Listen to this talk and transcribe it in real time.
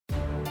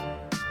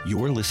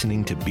You're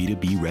listening to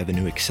B2B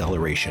Revenue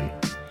Acceleration,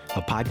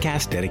 a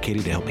podcast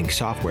dedicated to helping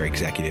software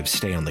executives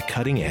stay on the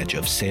cutting edge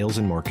of sales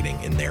and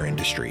marketing in their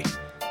industry.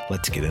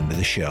 Let's get into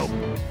the show.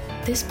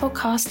 This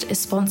podcast is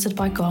sponsored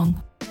by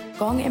Gong.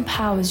 Gong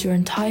empowers your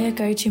entire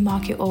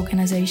go-to-market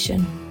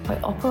organization by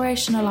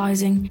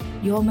operationalizing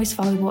your most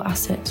valuable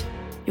asset,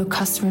 your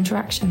customer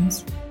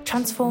interactions.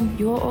 Transform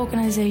your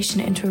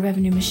organization into a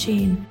revenue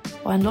machine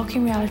by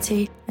unlocking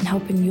reality and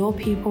helping your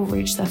people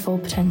reach their full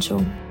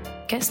potential.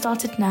 Get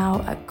started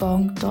now at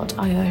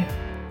gong.io.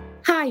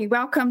 Hi,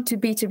 welcome to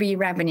B2B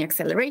Revenue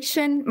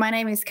Acceleration. My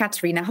name is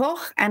Katarina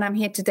Hoch, and I'm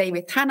here today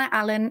with Hannah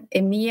Allen,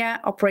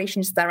 EMEA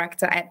Operations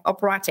Director at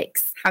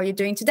Operatics. How are you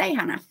doing today,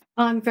 Hannah?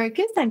 I'm very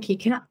good, thank you.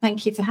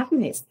 Thank you for having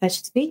me. It's a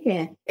pleasure to be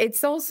here.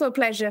 It's also a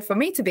pleasure for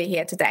me to be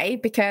here today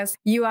because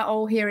you are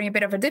all hearing a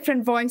bit of a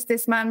different voice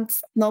this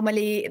month.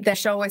 Normally, the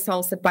show is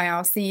hosted by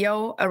our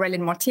CEO,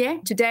 Aurélien Mortier.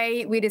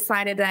 Today, we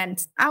decided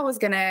that I was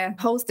going to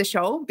host the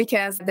show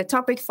because the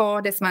topic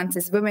for this month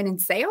is women in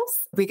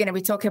sales. We're going to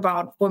be talking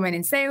about women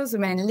in sales,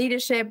 women in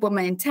leadership,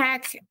 women in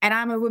tech, and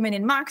I'm a woman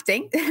in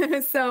marketing.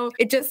 So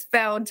it just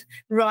felt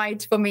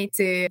right for me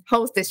to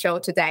host this show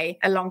today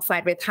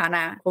alongside with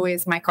Hannah, who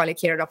is my colleague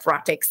here at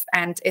Operatics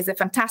and is a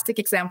fantastic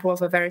example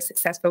of a very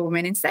successful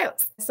woman in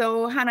sales.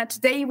 So Hannah,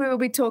 today we will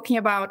be talking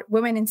about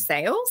women in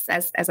sales,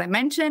 as I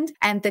mentioned,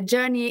 and the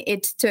journey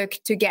it took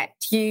to get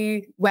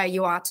you where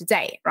you are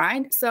today,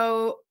 right?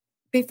 So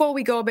before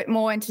we go a bit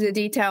more into the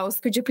details,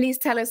 could you please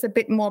tell us a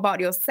bit more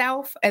about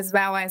yourself as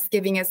well as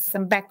giving us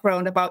some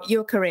background about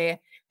your career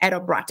at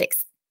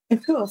Operatics?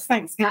 Of course,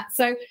 thanks, Kat.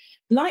 So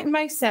like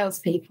most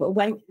salespeople,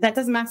 that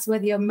doesn't matter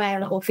whether you're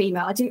male or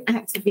female, I didn't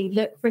actively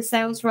look for a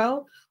sales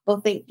role or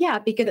think, yeah,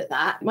 I'd be good at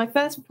that. My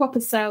first proper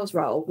sales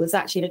role was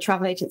actually in a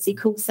travel agency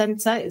call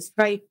centre. It was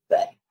very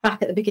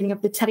back at the beginning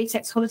of the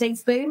teletext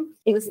holidays boom.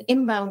 It was an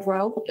inbound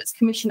role, it's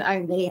commission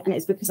only, and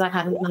it's because I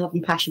had a love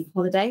and passion for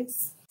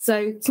holidays.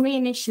 So to me,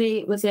 initially,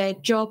 it was a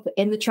job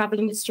in the travel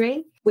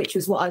industry, which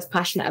was what I was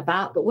passionate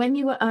about. But when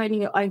you were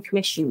earning your own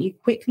commission, you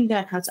quickly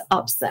learn how to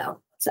upsell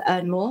to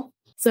earn more.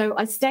 So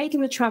I stayed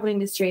in the travel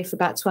industry for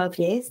about 12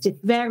 years, did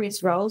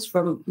various roles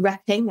from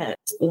repping at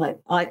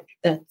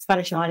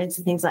Spanish Islands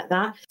and things like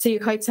that to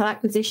hotel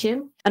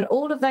acquisition. And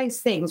all of those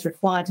things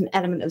required an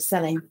element of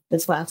selling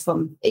as well,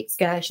 from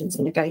excursions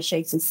and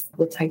negotiations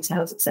with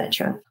hotels,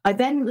 etc. I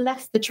then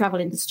left the travel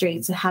industry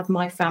to have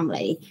my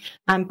family.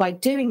 And by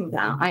doing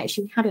that, I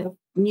actually had a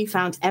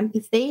newfound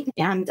empathy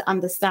and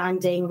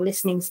understanding,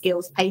 listening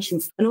skills,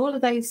 patience, and all of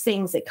those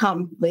things that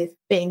come with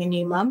being a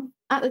new mum.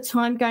 At the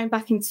time, going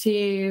back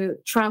into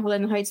travel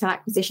and hotel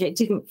acquisition, it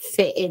didn't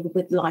fit in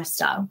with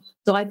lifestyle.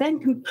 So I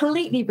then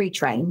completely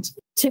retrained,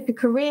 took a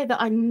career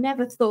that I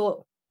never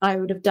thought I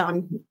would have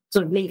done,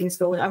 sort of leaving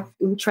school. I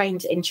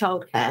trained in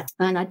childcare,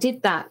 and I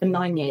did that for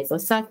 9 years. I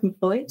was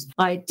self-employed.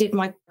 I did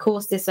my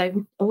course I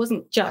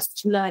wasn't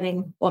just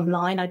learning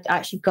online. I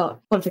actually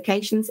got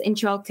qualifications in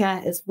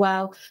childcare as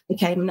well,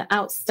 became an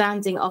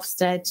outstanding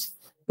Ofsted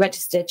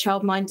registered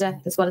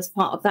childminder as well as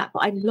part of that.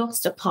 But I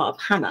lost a part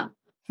of Hannah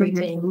through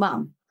being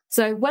mum.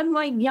 So when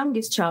my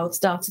youngest child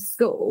started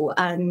school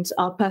and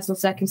our personal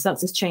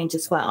circumstances changed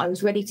as well, I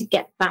was ready to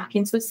get back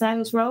into a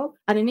sales role.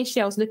 And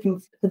initially I was looking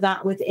for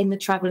that within the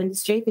travel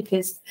industry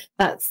because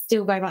that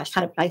still very much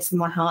had a place in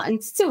my heart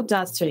and still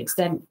does to an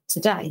extent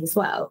today as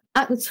well.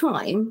 At the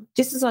time,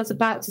 just as I was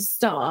about to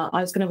start,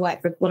 I was going to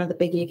work for one of the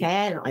big UK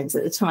airlines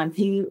at the time,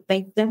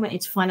 they then went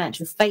into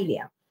financial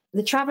failure.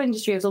 The travel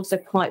industry was also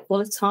quite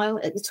volatile.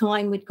 At the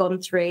time, we'd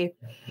gone through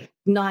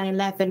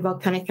 9/11,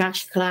 volcanic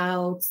ash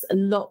clouds,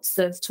 and lots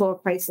of tour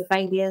operator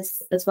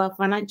failures as well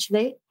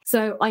financially.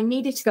 So I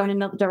needed to go in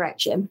another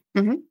direction.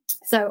 And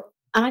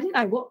I didn't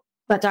know what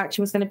that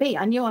direction was going to be.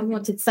 I knew I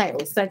wanted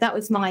sales. So that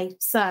was my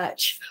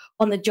search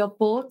on the job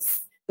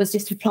boards, was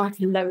just applying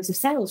for loads of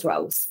sales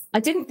roles. I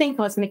didn't think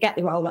I was going to get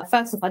the role.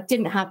 First off, I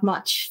didn't have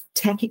much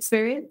tech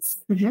experience.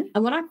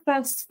 And when I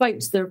first spoke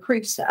to the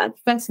recruiter, the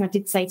first thing I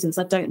did say to him was,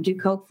 I don't do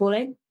cold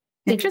calling.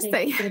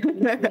 Interesting.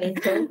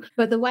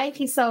 But the way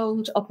he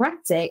sold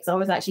Operatics, I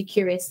was actually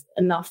curious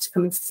enough to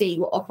come and see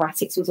what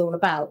Operatics was all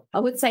about.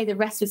 I would say the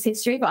rest was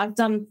history, but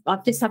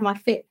I've just had my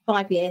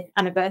 5-year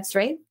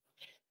anniversary.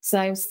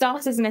 So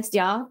start as an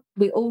SDR.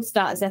 We all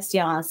start as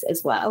SDRs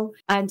as well.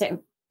 And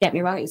don't get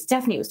me wrong,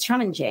 it was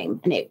challenging,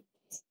 and it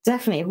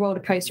definitely a roller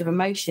coaster of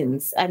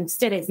emotions, and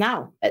still is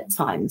now at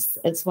times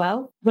as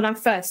well. When I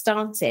first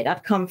started,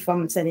 I'd come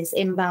from this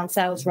inbound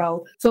sales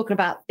role, talking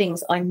about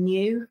things I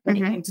knew when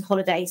it came to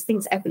holidays,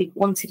 things everybody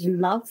wanted and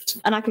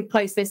loved, and I could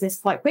close business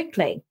quite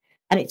quickly.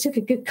 And it took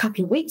a good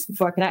couple of weeks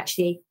before I could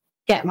actually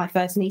get my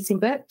first meeting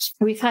booked.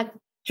 We've had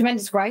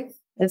tremendous growth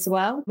as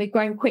well. We've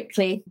grown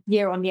quickly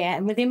year on year.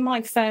 And within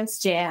my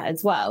first year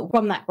as well,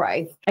 from that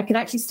growth, I could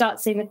actually start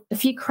seeing a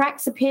few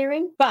cracks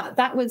appearing. But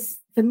that was,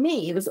 for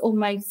me, it was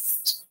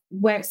almost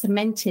where it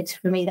cemented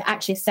for me that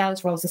actually a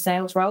sales role is a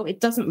sales role. It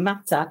doesn't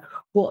matter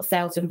what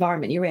sales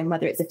environment you're in,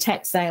 whether it's a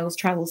tech sales,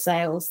 travel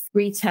sales,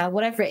 retail,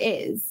 whatever it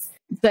is,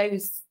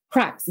 those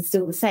cracks are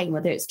still the same,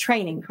 whether it's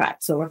training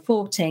cracks or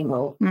reporting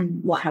or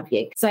what have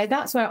you. So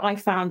that's where I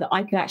found that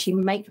I could actually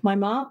make my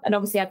mark. And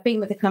obviously I'd been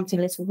with the company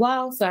a little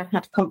while, so I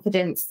had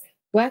confidence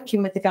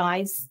working with the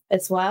guys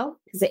as well,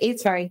 because it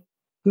is very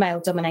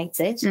male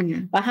dominated.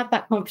 I had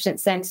that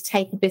confidence then to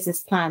take a business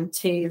plan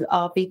to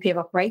our VP of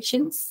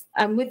operations.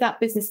 And with that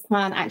business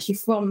plan, actually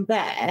from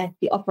there,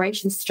 the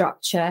operations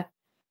structure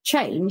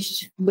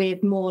changed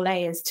with more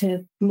layers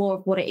to more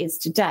of what it is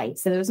today.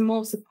 So there was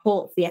more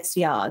support for the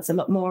SDRs, a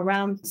lot more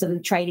around sort of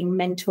the training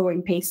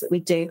mentoring piece that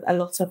we do a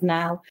lot of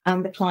now,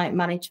 and the client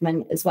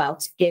management as well,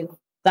 to give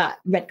that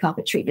red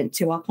carpet treatment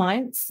to our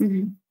clients.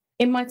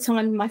 In my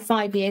time, my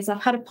 5 years,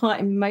 I've had a part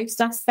in most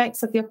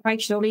aspects of the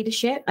operational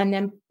leadership. And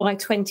then by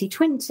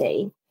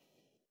 2020,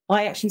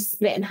 I actually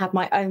split and had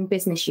my own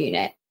business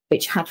unit,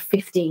 which had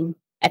 15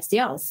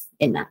 SDRs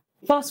in that.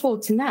 Fast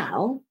forward to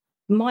now,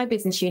 my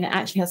business unit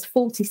actually has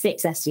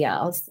 46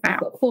 SDRs. Wow. I've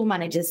got 4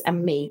 managers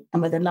and me,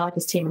 and we're the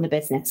largest team in the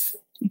business.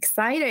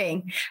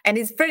 Exciting. And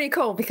it's pretty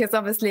cool because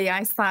obviously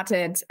I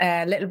started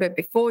a little bit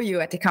before you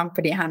at the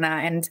company, Hannah.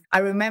 And I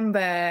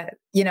remember,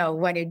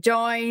 when you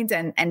joined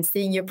and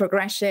seeing your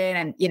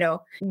progression and,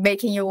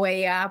 making your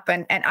way up.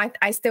 And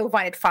I still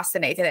find it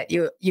fascinating that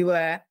you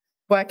were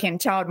working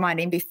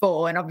childminding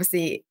before, and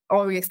obviously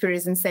all your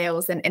experience in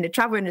sales and in the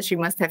travel industry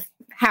must have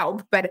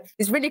helped. But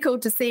it's really cool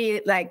to see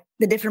like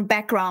the different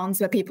backgrounds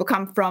where people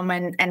come from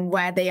and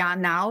where they are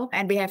now.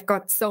 And we have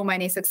got so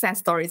many success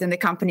stories in the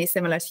company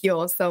similar to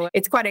yours. So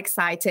it's quite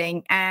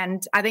exciting.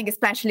 And I think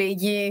especially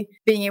you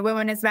being a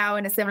woman as well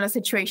in a similar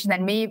situation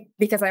than me,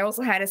 because I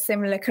also had a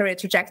similar career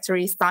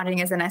trajectory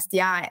starting as an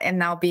SDR and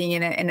now being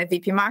in a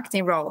VP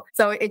marketing role.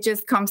 So it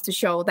just comes to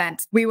show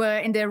that we were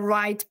in the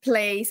right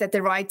place at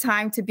the right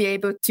time to be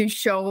able to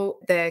show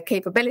the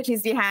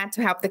capabilities we had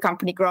to help the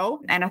company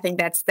grow. And I think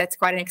that's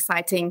quite an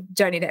exciting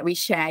journey that we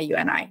share, you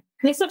and I.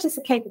 And it's not just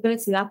a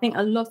capability. I think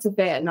a lot of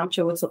it, and I'm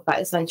sure we'll talk about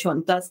this later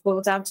on, does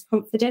boil down to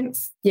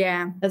confidence.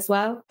 Yeah. As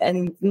well.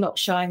 And not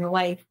shying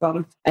away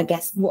from, I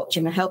guess,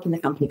 watching and helping the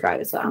company grow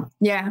as well.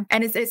 Yeah.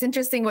 And it's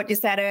interesting what you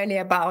said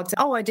earlier about,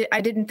 I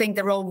didn't think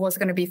the role was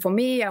going to be for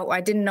me.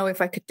 I didn't know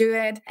if I could do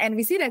it. And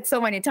we see that so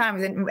many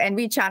times. And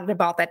we chatted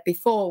about that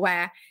before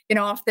where,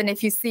 often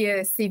if you see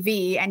a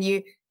CV and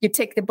you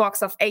tick the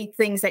box of 8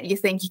 things that you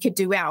think you could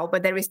do well,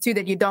 but there is 2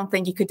 that you don't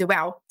think you could do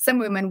well. Some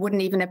women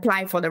wouldn't even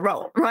apply for the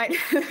role, right?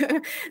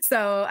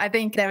 So I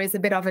think there is a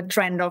bit of a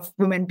trend of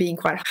women being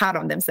quite hard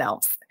on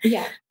themselves.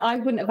 Yeah, I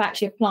wouldn't have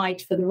actually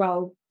applied for the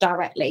role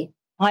directly.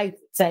 I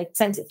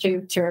sent it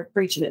through to a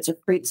recruiter that's a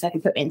recruiter so he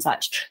put me in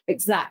touch.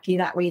 Exactly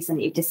that reason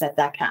that you just said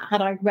there, Kat.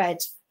 Had I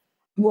read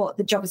what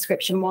the job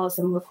description was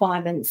and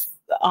requirements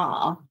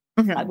are,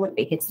 I wouldn't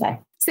be here today.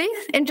 See,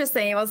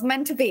 interesting. It was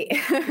meant to be.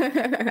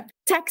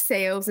 Tech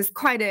sales is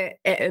quite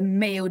a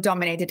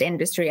male-dominated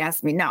industry,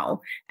 as we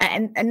know.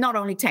 And not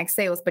only tech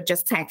sales, but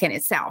just tech in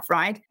itself,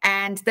 right?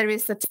 And there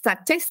is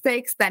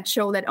statistics that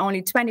show that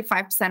only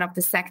 25% of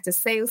the sector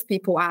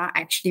salespeople are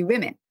actually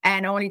women,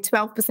 and only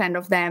 12%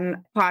 of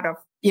them part of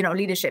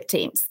leadership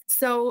teams.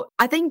 So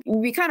I think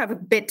we kind of a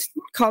bit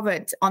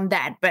covered on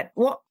that. But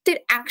what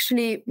did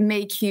actually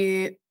make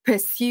you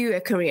pursue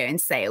a career in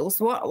sales?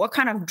 What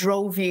kind of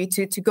drove you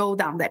to go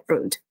down that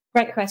route?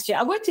 Great question.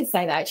 I wanted to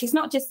say that actually it's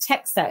not just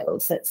tech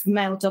sales that's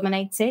male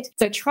dominated.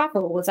 So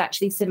travel was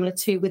actually similar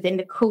to within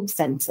the call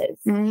centres.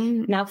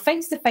 Now,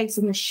 face-to-face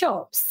in the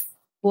shops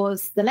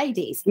was the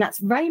ladies. And that's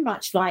very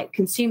much like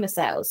consumer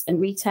sales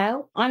and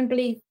retail. I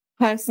believe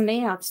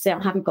personally, I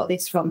haven't got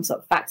this from sort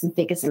of facts and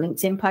figures and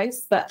LinkedIn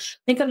posts, but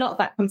I think a lot of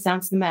that comes down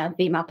to the male and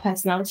female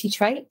personality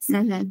traits.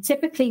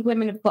 Typically,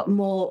 women have got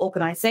more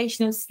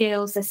organisational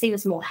skills. They're seen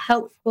as more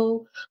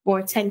helpful, more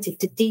attentive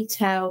to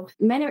detail.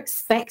 Men are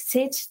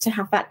expected to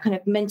have that kind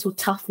of mental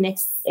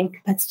toughness and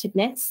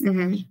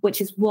competitiveness, which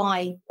is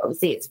why,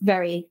 obviously, it's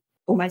very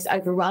almost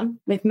overrun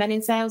with men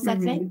in sales, I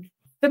think.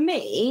 For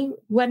me,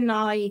 when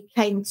I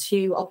came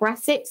to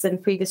Operatics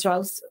and previous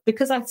roles,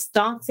 because I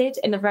started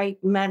in a very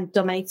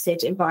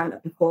man-dominated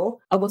environment before,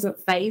 I wasn't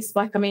fazed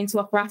by coming into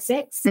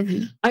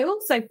Operatics. I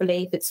also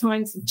believe that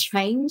times have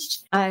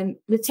changed.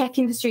 The tech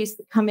industry is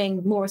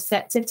becoming more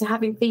receptive to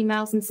having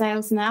females in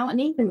sales now. And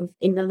even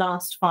in the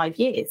last 5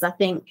 years, I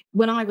think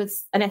when I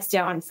was an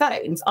SDR on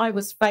phones, I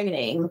was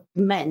phoning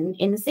men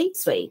in the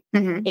C-suite.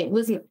 It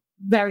wasn't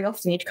very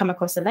often you'd come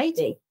across a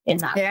lady in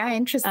that. Yeah,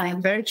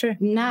 interesting. Very true.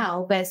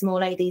 Now there's more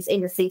ladies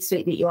in the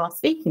C-suite that you are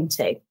speaking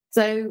to.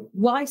 So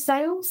why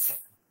sales?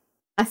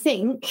 I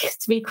think,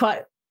 to be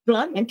quite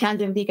blunt and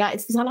candid with you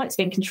guys, because I like to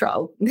be in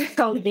control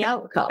of the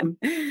outcome.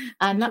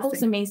 And that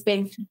also means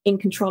being in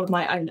control of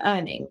my own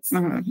earnings.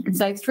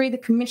 So through the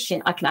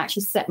commission, I can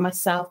actually set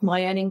myself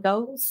my earning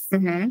goals.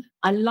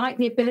 I like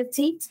the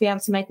ability to be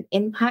able to make an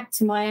impact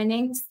to my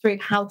earnings through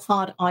how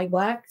hard I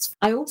worked.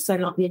 I also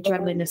like the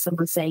adrenaline of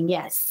someone saying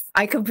yes.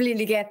 I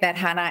completely get that,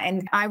 Hannah.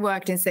 And I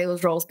worked in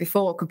sales roles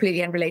before,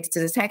 completely unrelated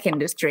to the tech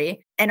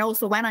industry. And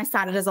also when I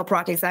started as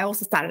Operatrix, I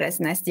also started as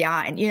an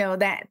SDR,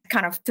 and, that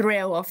kind of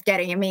thrill of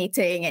getting a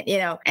meeting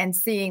and, and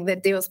seeing the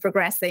deals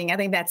progressing. I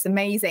think that's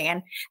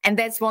amazing. And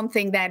that's one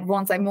thing that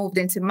once I moved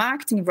into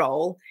marketing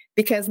role,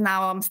 because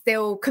now I'm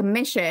still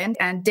commissioned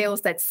and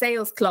deals that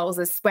sales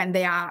closes when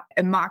they are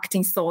a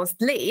marketing sourced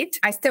lead,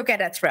 I still get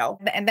that thrill.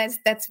 And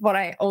that's what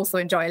I also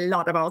enjoy a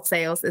lot about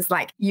sales, is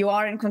like you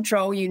are in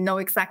control, you know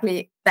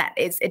exactly that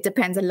it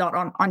depends a lot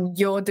on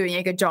you're doing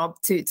a good job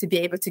to be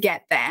able to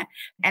get there.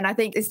 And I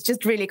think it's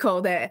just really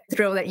cool, the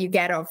thrill that you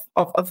get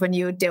of a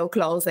new deal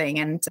closing.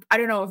 And I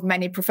don't know of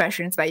many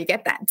professions where you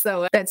get that.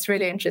 So that's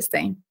really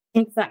interesting.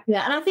 Exactly.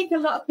 And I think a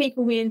lot of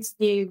people we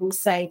interview will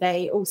say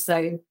they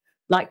also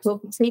like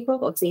talking to people.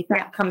 Obviously,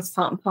 that comes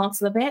part and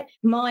parcel of it.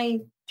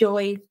 My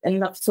joy and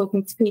love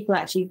talking to people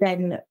actually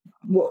then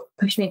what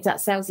pushed me into that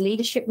sales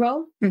leadership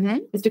role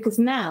is because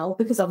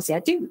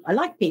obviously I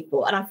like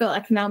people, and I feel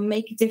like I can now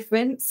make a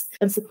difference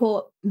and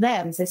support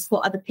them, so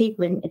support other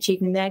people in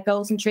achieving their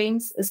goals and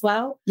dreams as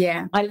well.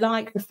 Yeah. I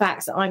like the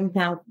fact that I'm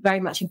now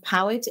very much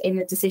empowered in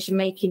the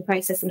decision-making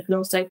process and can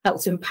also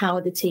help to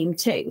empower the team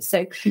too.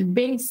 So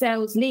being a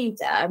sales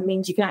leader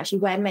means you can actually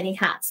wear many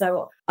hats.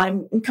 So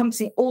I'm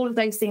encompassing all of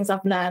those things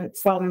I've learned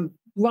from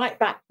right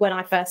back when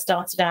I first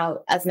started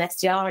out as an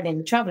SDR and in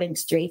the travel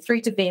industry,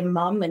 through to being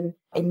mum and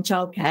in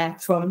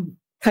childcare, from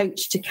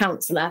coach to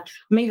counsellor.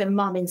 I'm even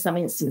mum in some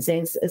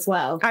instances as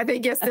well. I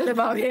think you're still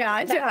above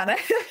here, Joanna.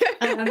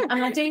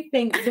 And I do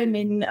think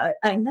women,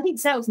 I think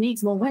sales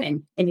needs more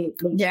women in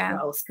leadership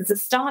roles, because the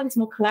style is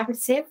more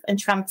collaborative and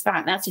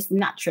transparent. That's just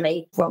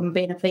naturally from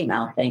being a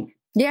female, I think.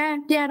 Yeah,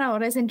 no,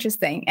 that's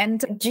interesting.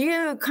 And do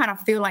you kind of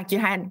feel like you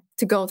had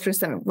to go through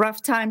some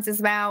rough times as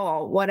well,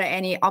 or what are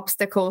any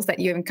obstacles that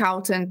you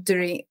encountered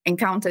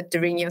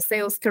during your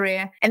sales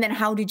career? And then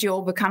how did you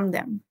overcome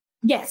them?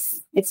 Yes,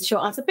 it's a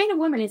short answer. Being a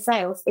woman in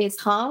sales is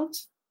hard.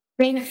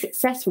 Being a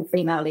successful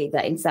female leader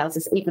in sales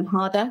is even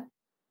harder.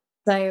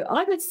 So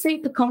I was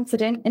super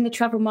confident in the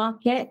travel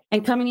market,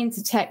 and coming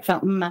into tech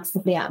felt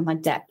massively out of my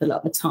depth a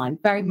lot of the time,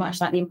 very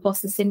much like the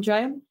imposter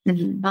syndrome.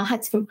 I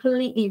had to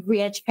completely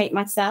re-educate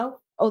myself.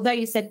 Although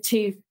you said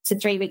 2 to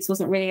 3 weeks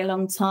wasn't really a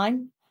long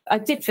time, I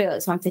did feel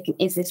at the time thinking,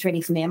 is this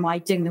really for me? Am I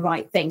doing the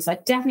right thing? So I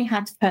definitely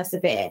had to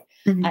persevere.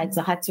 And I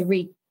had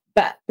to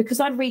but because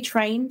I'd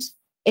retrained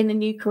in the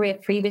new career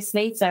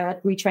previously, so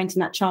I'd retrained in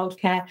that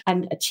childcare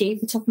and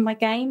achieved the top of my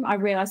game, I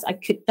realised I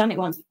could done it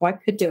once before, I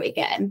could do it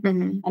again.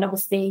 And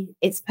obviously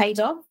it's paid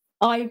off.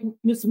 I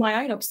was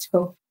my own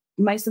obstacle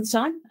most of the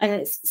time, and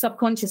it's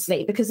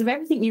subconsciously because of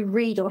everything you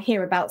read or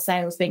hear about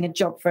sales being a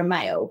job for a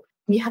male.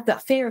 You have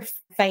that fear of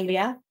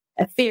failure,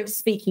 a fear of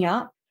speaking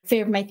up,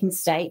 fear of making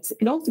mistakes. It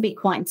can also be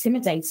quite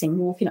intimidating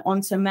walking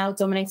onto a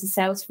male-dominated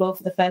sales floor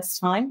for the first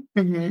time.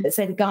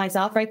 So the guys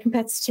are very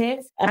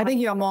competitive. I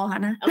think you're more,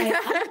 Hannah.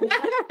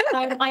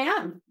 I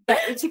am. But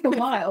it took a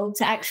while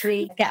to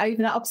actually get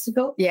over that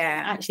obstacle.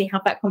 Yeah. Actually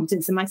have that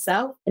confidence in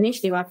myself.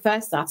 Initially, when I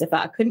first started, I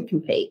thought I couldn't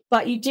compete.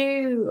 But you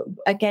do,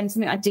 again,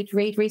 something I did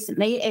read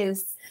recently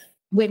is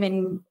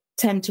women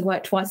tend to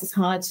work twice as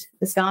hard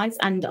as guys.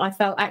 And I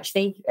felt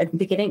actually at the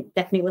beginning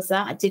definitely was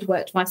that. I did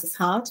work twice as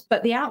hard.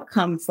 But the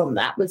outcome from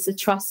that was the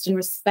trust and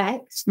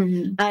respect.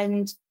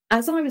 And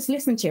as I was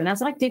listening to, and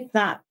as I did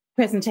that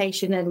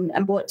presentation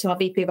and brought to our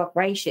VP of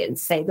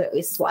operations, say that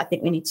this is what I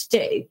think we need to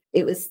do,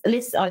 it was a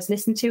list I was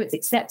listened to, it's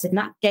accepted, and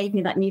that gave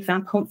me that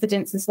newfound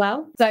confidence as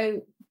well.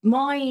 So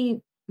my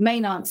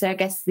main answer, I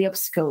guess, to the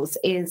obstacles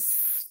is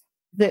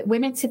that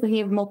women typically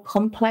have more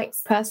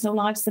complex personal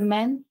lives than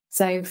men.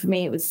 So for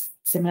me, it was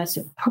similar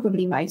to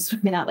probably most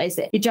women out there, is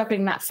that you're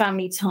juggling that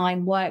family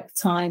time, work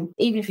time.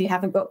 Even if you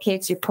haven't got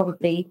kids, you're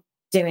probably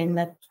doing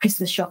the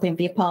Christmas shopping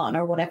for your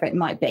partner or whatever it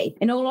might be.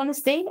 In all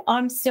honesty,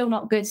 I'm still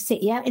not good at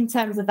it yet in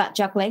terms of that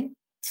juggling.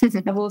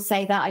 I will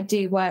say that I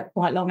do work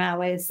quite long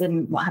hours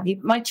and what have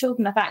you. My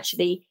children have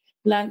actually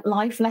learned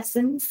life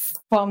lessons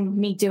from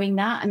me doing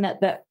that, and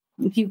that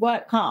if you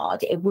work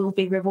hard, it will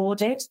be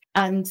rewarded.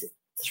 And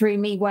through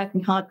me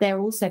working hard, they're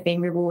also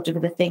being rewarded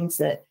with the things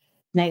that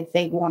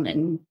they want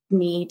and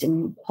need,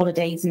 and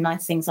holidays and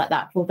nice things like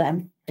that for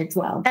them as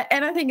well.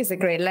 And I think it's a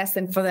great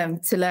lesson for them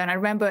to learn.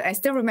 I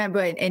still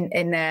remember in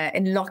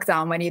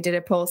lockdown when you did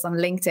a post on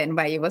LinkedIn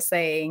where you were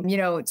saying,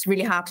 it's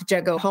really hard to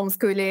juggle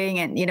homeschooling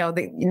and,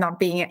 not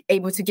being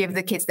able to give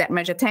the kids that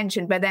much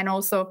attention, but then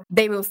also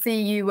they will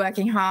see you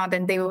working hard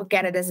and they will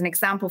get it as an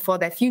example for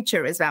their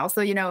future as well.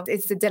 So,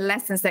 it's the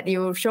lessons that you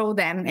will show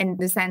them in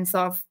the sense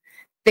of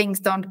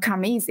things don't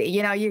come easy.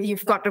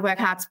 You've got to work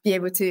hard to be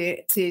able to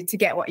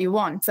get what you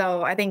want.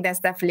 So I think that's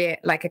definitely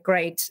like a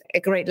great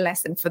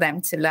lesson for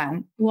them to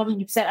learn.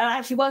 100%. And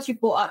actually, whilst you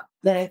brought up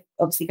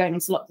obviously going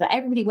into lockdown,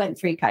 everybody went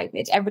through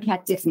COVID. Everybody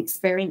had different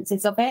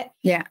experiences of it.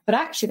 Yeah. But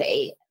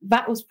actually,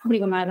 that was probably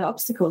one of my other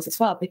obstacles as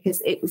well,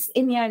 because it was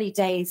in the early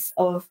days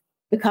of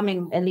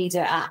becoming a leader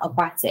at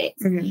Operatrix.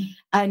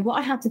 And what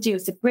I had to do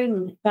was to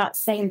bring that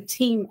same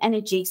team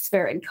energy,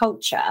 spirit and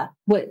culture,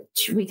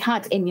 which we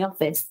had in the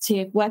office,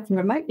 to working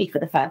remotely for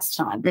the first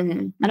time.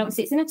 And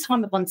obviously it's in a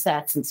time of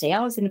uncertainty. I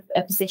was in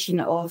a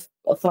position of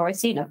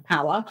authority and of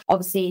power.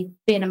 Obviously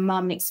being a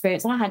mum and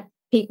experience, I had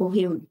people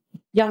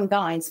young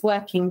guys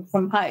working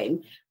from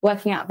home,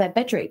 working out of their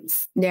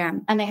bedrooms. Yeah.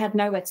 And they had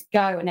nowhere to go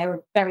and they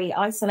were very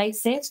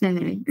isolated.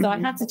 So I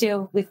had to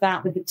deal with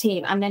that with the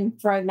team and then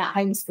throwing that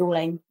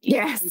homeschooling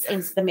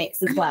into the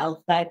mix as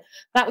well. So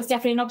that was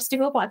definitely an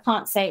obstacle, but I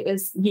can't say it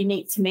was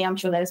unique to me. I'm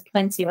sure there was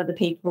plenty of other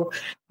people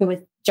who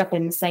were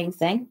juggling the same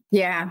thing.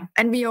 Yeah.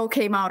 And we all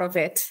came out of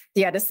it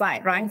the other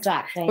side, right?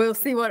 Exactly. We'll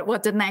see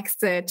what the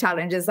next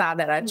challenges are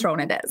that are thrown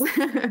at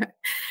us.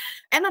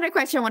 Another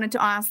question I wanted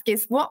to ask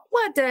is, what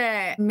were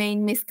the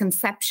main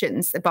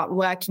misconceptions about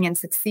working and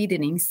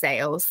succeeding in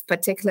sales,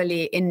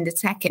 particularly in the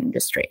tech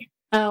industry?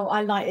 Oh,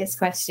 I like this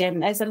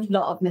question. There's a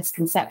lot of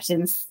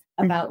misconceptions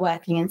about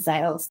working in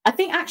sales. I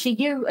think actually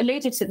you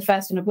alluded to the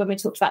first one when we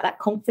talked about that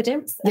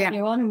confidence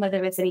earlier on and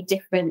whether there's any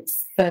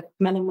difference for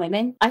men and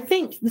women. I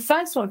think the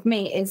first one for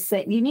me is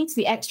that you need to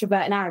be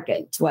extrovert and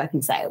arrogant to work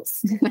in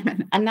sales.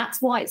 And that's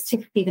why it's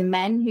typically the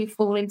men who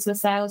fall into a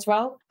sales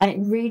role. And it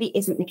really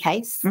isn't the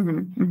case.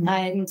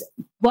 And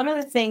one of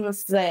the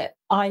things that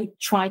I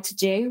tried to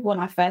do when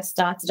I first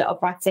started at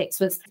Operatics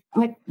was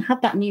I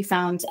had that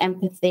newfound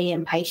empathy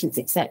and patience,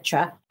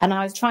 etc. And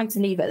I was trying to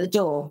leave it at the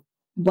door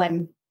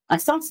when I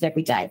started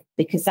every day,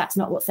 because that's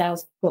not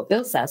what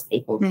builds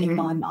salespeople in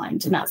my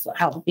mind. And that's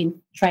how I've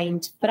been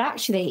trained. But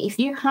actually, if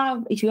you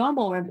are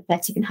more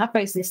empathetic and have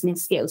those listening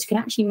skills, you can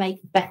actually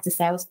make a better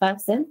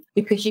salesperson,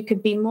 because you can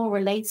be more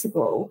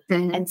relatable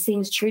and seen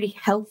as truly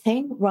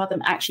helping rather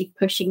than actually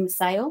pushing the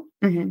sale.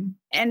 And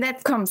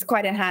that comes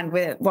quite in hand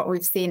with what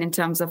we've seen in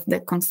terms of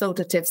the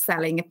consultative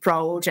selling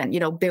approach and,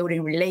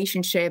 building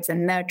relationships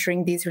and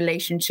nurturing these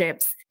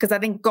relationships. Because I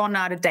think gone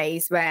are the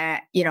days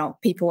where,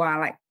 people are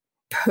like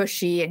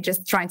pushy and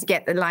just trying to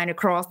get the line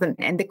across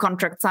and the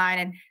contract signed.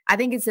 And I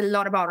think it's a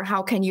lot about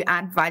how can you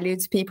add value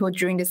to people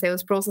during the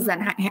sales process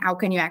and how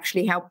can you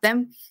actually help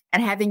them,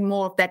 and having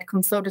more of that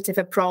consultative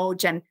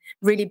approach and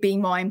really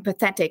being more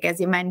empathetic, as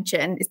you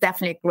mentioned, is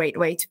definitely a great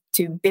way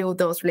to build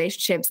those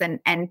relationships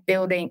and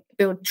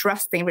build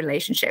trusting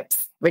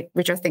relationships,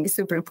 which I think is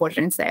super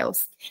important in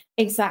sales.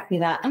 Exactly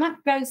that. And that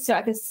goes to,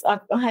 I guess, I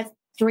had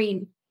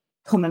 3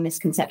 common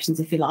misconceptions,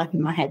 if you like,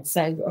 in my head.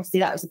 So obviously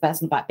that was the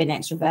first one about being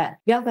extrovert.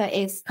 The other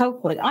is cold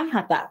calling. I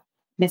had that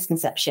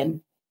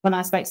misconception when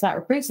I spoke to that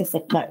recruiter. I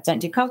said, no, don't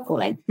do cold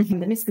calling.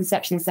 The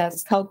misconception in sales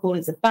is cold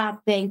calling is a bad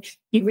thing.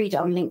 You read it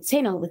on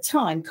LinkedIn all the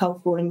time,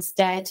 cold calling's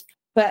dead.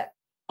 But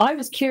I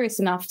was curious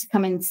enough to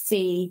come and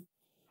see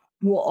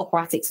what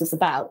Operatics was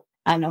about.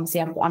 And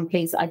obviously I'm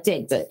pleased that I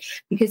did. But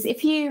because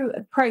if you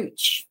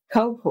approach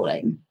cold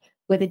calling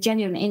with a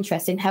genuine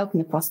interest in helping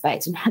the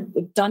prospect and have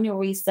done your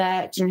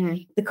research,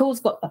 the call's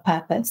got a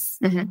purpose.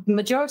 The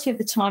majority of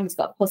the time it's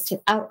got a positive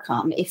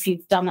outcome if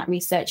you've done that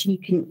research, and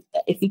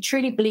if you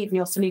truly believe in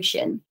your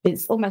solution,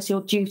 it's almost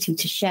your duty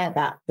to share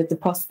that with the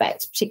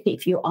prospect, particularly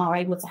if you are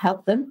able to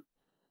help them.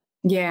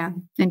 Yeah,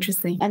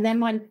 interesting. And then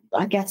my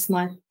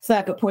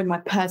third, but probably my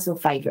personal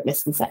favourite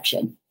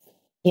misconception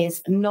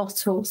is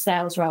not all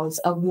sales roles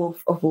are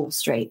Wolf of Wall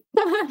Street.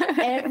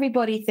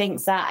 Everybody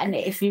thinks that, and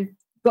if you've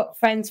got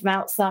friends from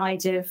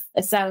outside of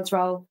a sales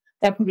role,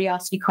 they'll probably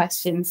ask you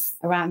questions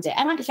around it.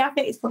 And actually, I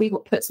think it's probably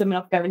what puts women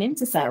off going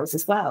into sales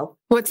as well.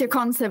 What's your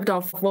concept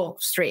of Wall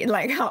Street?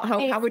 Like,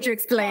 how would you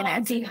explain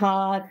it?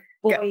 Hard,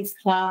 boys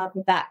club,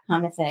 that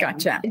kind of thing.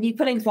 Gotcha. If you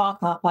pull into our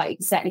car park, you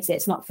can certainly see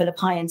it's not full of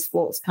high-end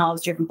sports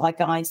cars driven by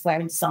guys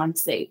wearing design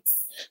suits.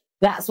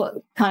 That's what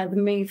kind of the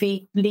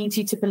movie leads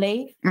you to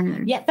believe.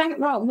 Yet, don't get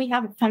me wrong, we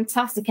have a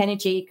fantastic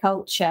energy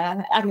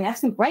culture. I mean, that's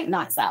some great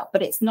nights out,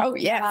 but it's not. Oh,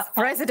 yes,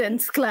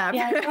 President's Club.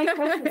 Yeah,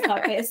 President's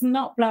Club. It's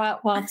not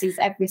blowout parties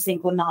every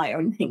single night or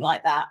anything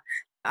like that.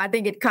 I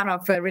think it kind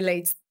of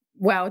relates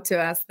well to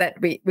us that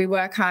we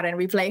work hard and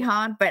we play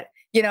hard, but,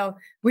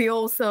 we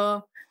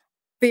also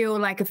feel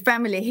like a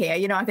family here.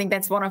 I think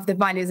that's one of the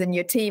values in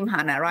your team,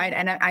 Hannah, right?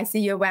 And I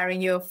see you're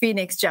wearing your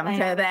Phoenix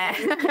jumper there.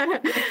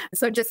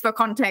 So just for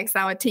context,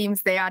 our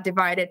teams, they are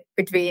divided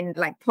between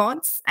like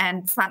pods,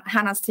 and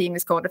Hannah's team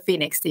is called the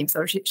Phoenix team.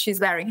 So she's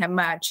wearing her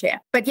merch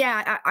here. But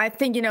yeah, I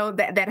think,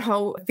 that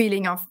whole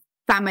feeling of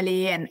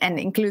family and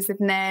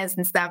inclusiveness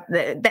and stuff,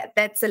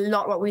 that's a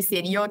lot what we see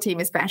in your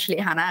team, especially,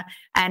 Hannah.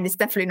 And it's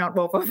definitely not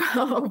Wolf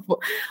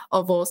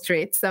of Wall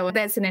Street. So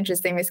that's an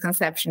interesting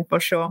misconception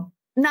for sure.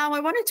 Now, I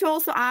wanted to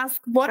also ask,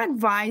 what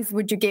advice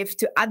would you give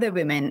to other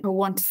women who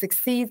want to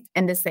succeed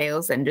in the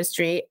sales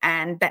industry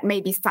and that may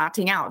be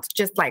starting out,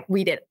 just like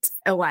we did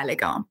a while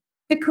ago?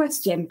 Good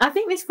question. I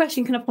think this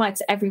question can apply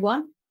to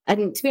everyone.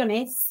 And to be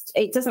honest,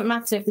 it doesn't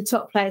matter if the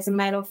top players are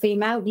male or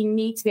female. You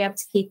need to be able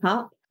to keep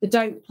up. But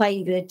don't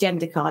play the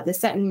gender card. There's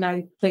certainly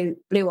no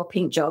blue or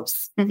pink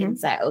jobs in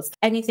sales.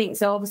 Anything.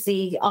 So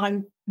obviously,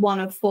 I'm one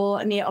of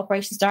 4 near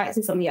operations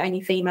directors. I'm the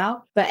only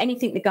female. But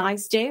anything the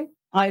guys do,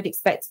 I would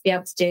expect to be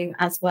able to do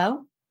as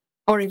well.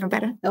 Or even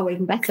better. Or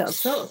even better,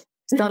 of course.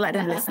 Don't let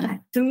them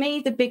listen. For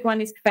me, the big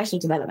one is professional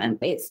development.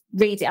 It's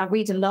reading. I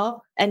read a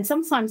lot. And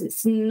sometimes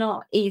it's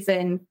not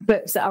even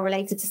books that are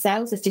related to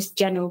sales. It's just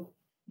general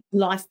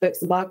life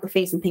books and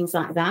biographies and things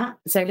like that.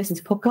 So listen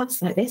to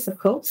podcasts like this, of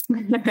course.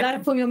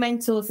 Learn from your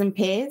mentors and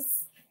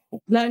peers.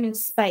 Learn your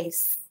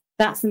space.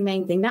 That's the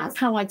main thing. That's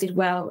how I did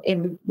well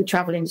in the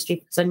travel industry,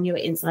 because I knew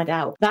it inside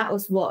out. That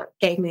was what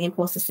gave me the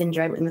imposter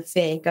syndrome and the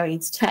fear going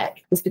into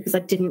tech, was because I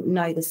didn't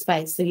know the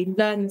space. So you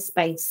learn the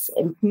space,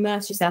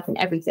 immerse yourself in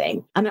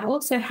everything. And that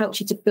also helps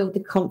you to build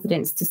the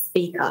confidence to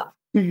speak up.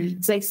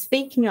 Mm-hmm. So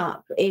speaking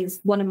up is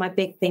one of my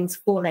big things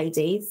for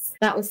ladies.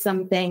 That was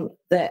something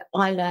that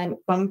I learned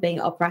from being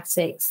at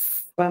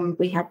Operatics, from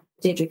we had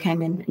Deirdre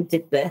came in and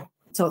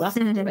told us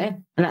to do it,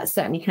 and that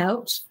certainly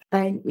helped.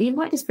 You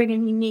might just bring a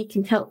unique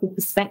and helpful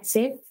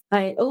perspective.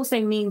 It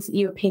also means that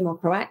you appear more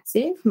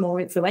proactive,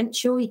 more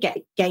influential. You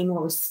gain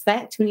more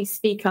respect when you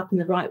speak up in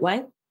the right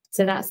way.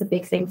 So that's a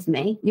big thing for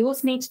me. You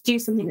also need to do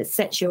something that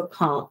sets you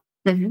apart.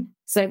 Mm-hmm.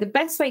 So the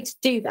best way to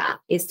do that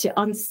is to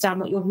understand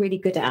what you're really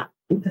good at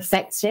and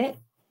perfect it.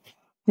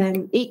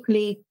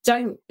 Equally,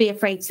 don't be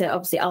afraid to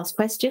obviously ask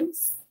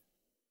questions.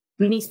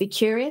 You need to be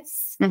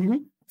curious. Mm-hmm.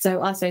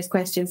 So ask those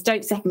questions.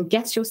 Don't second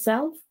guess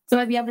yourself. Some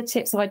of the other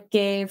tips I'd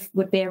give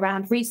would be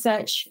around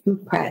research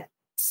and prep.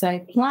 So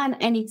plan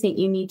anything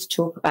you need to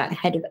talk about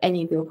ahead of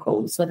any of your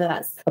calls, whether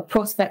that's a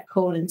prospect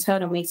call,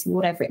 internal meeting,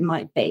 whatever it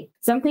might be.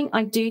 Something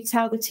I do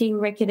tell the team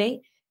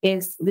regularly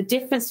is the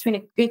difference between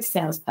a good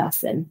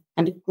salesperson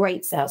and a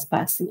great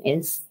salesperson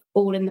is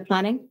all in the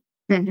planning.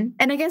 Mm-hmm.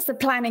 And I guess the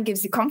planning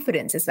gives you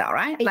confidence as well,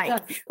 right?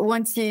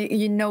 Once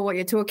you know what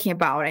you're talking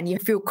about and you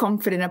feel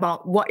confident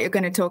about what you're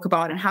going to talk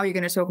about and how you're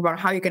going to talk about,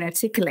 how you're going to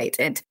articulate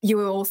it, you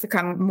will also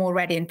come more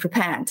ready and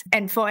prepared.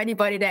 And for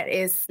anybody that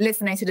is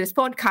listening to this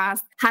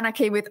podcast, Hannah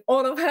came with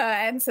all of her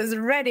answers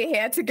ready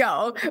here to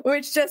go,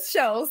 which just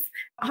shows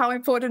how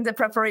important the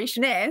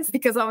preparation is,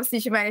 because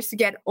obviously she managed to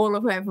get all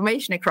of her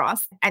information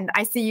across. And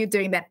I see you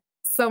doing that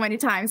so many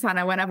times,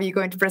 Hannah, whenever you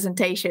go into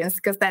presentations,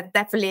 because that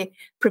definitely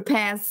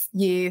prepares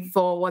you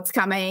for what's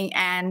coming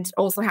and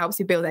also helps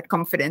you build that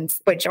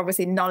confidence, which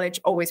obviously knowledge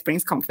always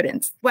brings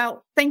confidence.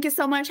 Well, thank you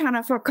so much,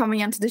 Hannah, for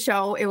coming onto the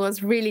show. It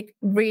was really,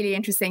 really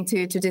interesting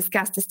to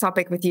discuss this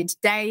topic with you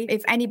today.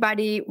 If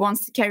anybody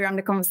wants to carry on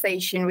the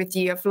conversation with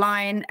you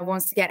offline,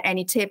 wants to get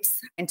any tips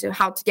into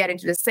how to get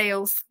into the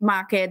sales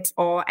market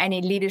or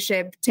any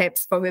leadership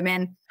tips for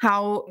women,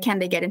 how can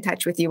they get in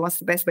touch with you? What's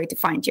the best way to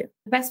find you?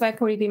 The best way would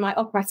probably be my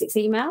Operatics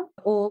email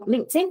or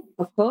LinkedIn,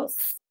 of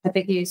course. A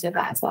big user of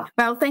that as well.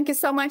 Well, thank you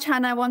so much,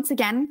 Hannah, once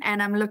again.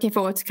 And I'm looking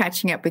forward to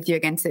catching up with you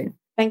again soon.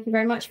 Thank you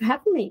very much for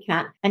having me,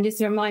 Kat. And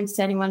just a reminder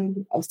to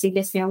anyone obviously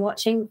listening and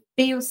watching,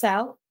 be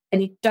yourself,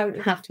 and you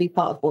don't have to be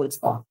part of Boyd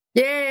Squad.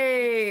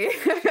 Yay!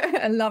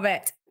 I love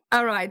it.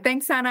 All right.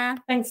 Thanks,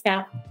 Hannah. Thanks,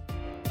 Kat.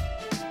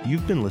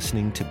 You've been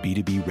listening to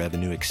B2B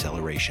Revenue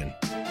Acceleration.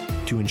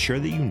 To ensure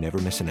that you never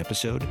miss an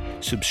episode,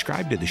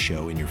 subscribe to the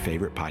show in your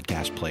favorite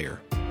podcast player.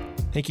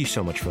 Thank you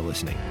so much for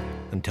listening.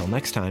 Until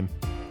next time.